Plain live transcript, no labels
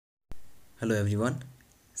Hello everyone.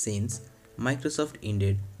 Since Microsoft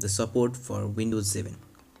ended the support for Windows 7,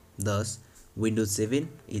 thus Windows 7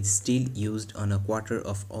 is still used on a quarter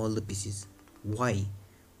of all the PCs. Why?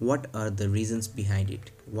 What are the reasons behind it?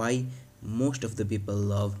 Why most of the people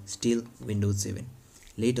love still Windows 7?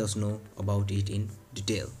 Let us know about it in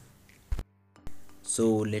detail. So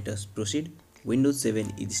let us proceed. Windows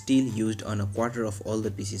 7 is still used on a quarter of all the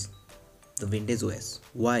PCs. The Windows OS.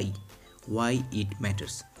 Why? Why it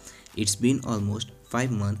matters? It's been almost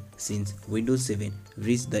 5 months since Windows 7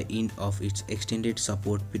 reached the end of its extended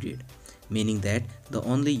support period, meaning that the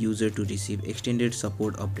only user to receive extended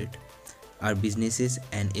support update are businesses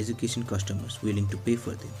and education customers willing to pay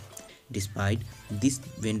for them. Despite this,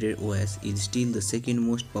 vendor OS is still the second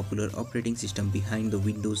most popular operating system behind the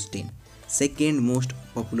Windows 10, second most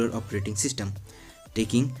popular operating system,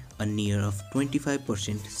 taking a near of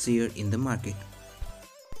 25% share in the market.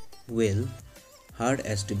 Well, hard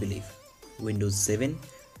as to believe, Windows 7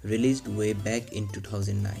 released way back in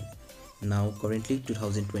 2009. Now currently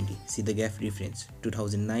 2020. See the gap difference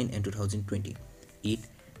 2009 and 2020. It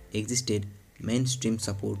existed mainstream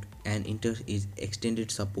support and entered its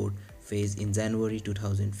extended support phase in January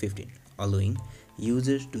 2015, allowing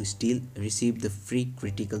users to still receive the free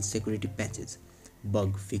critical security patches,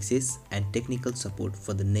 bug fixes and technical support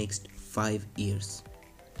for the next 5 years.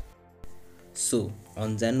 So,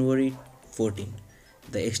 on January 14,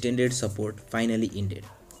 the extended support finally ended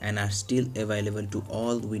and are still available to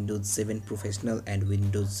all Windows 7 professional and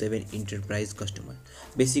Windows 7 enterprise customers,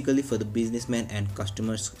 basically for the businessman and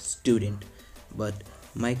customers student. But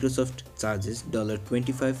Microsoft charges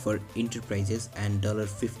 $25 for enterprises and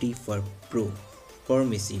 $50 for pro per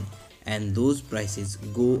machine, and those prices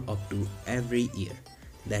go up to every year.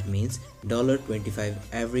 That means $25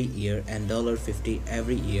 every year and $50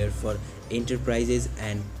 every year for enterprises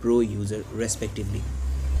and pro user respectively.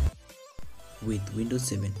 With Windows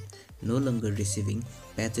 7 no longer receiving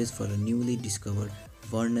patches for newly discovered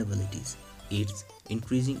vulnerabilities, it's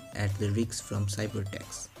increasing at the risk from cyber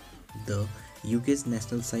attacks. The UK's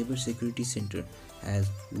National Cyber Security Centre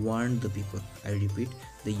has warned the people. I repeat,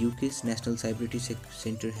 the UK's National Cyber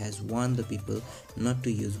Centre has warned the people not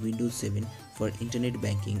to use Windows 7 for internet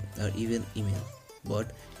banking or even email,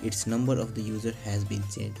 but its number of the user has been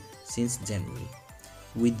changed since January.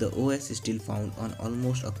 With the OS still found on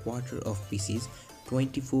almost a quarter of PCs,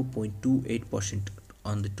 24.28%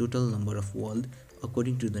 on the total number of world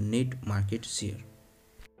according to the net market share.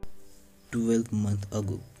 12 months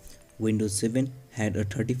ago, Windows 7 had a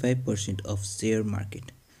 35% of share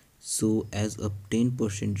market. So as a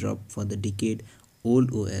 10% drop for the decade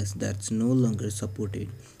old OS that's no longer supported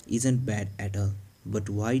isn't bad at all. But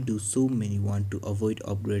why do so many want to avoid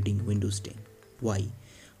upgrading Windows 10? Why?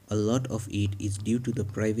 A lot of it is due to the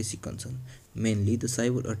privacy concern, mainly the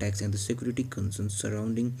cyber attacks and the security concerns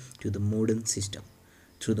surrounding to the modern system.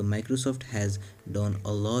 Through the Microsoft has done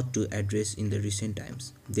a lot to address in the recent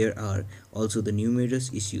times. There are also the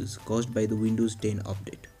numerous issues caused by the Windows 10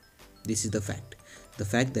 update. This is the fact. The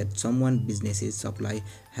fact that someone businesses supply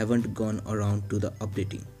haven't gone around to the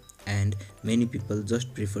updating, and many people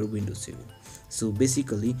just prefer Windows 7. So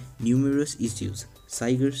basically numerous issues,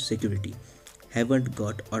 cyber security, haven't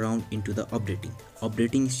got around into the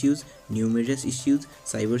updating issues, numerous issues,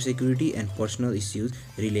 cybersecurity and personal issues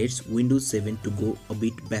relates Windows 7 to go a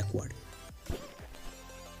bit backward.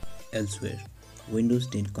 Elsewhere, Windows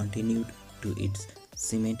 10 continued to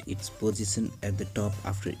cement its position at the top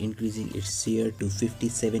after increasing its share to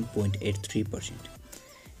 57.83%.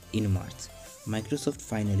 In March, Microsoft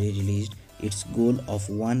finally released its goal of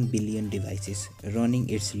 1 billion devices running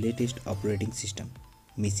its latest operating system,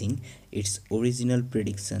 missing its original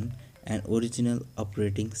prediction and original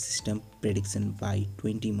operating system prediction by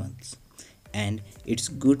 20 months. And it's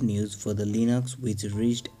good news for the Linux, which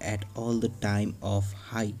reached at all the time of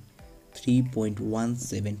high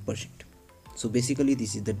 3.17%. So basically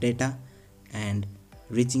this is the data and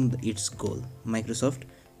reaching its goal. Microsoft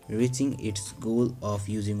reaching its goal of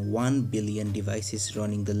using 1 billion devices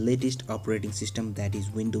running the latest operating system, that is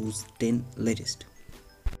Windows 10 latest.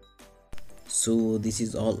 So this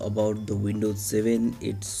is all about the Windows 7,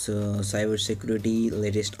 its cyber security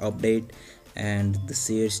latest update and the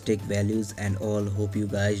shares tech values and all. Hope you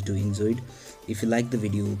guys do enjoyed. If you like the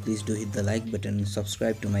video, please do hit the like button,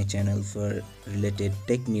 subscribe to my channel for related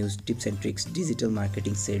tech news, tips and tricks, digital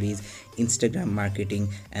marketing series, Instagram marketing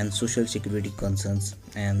and social security concerns.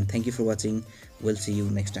 And thank you for watching. We'll see you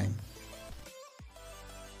next time.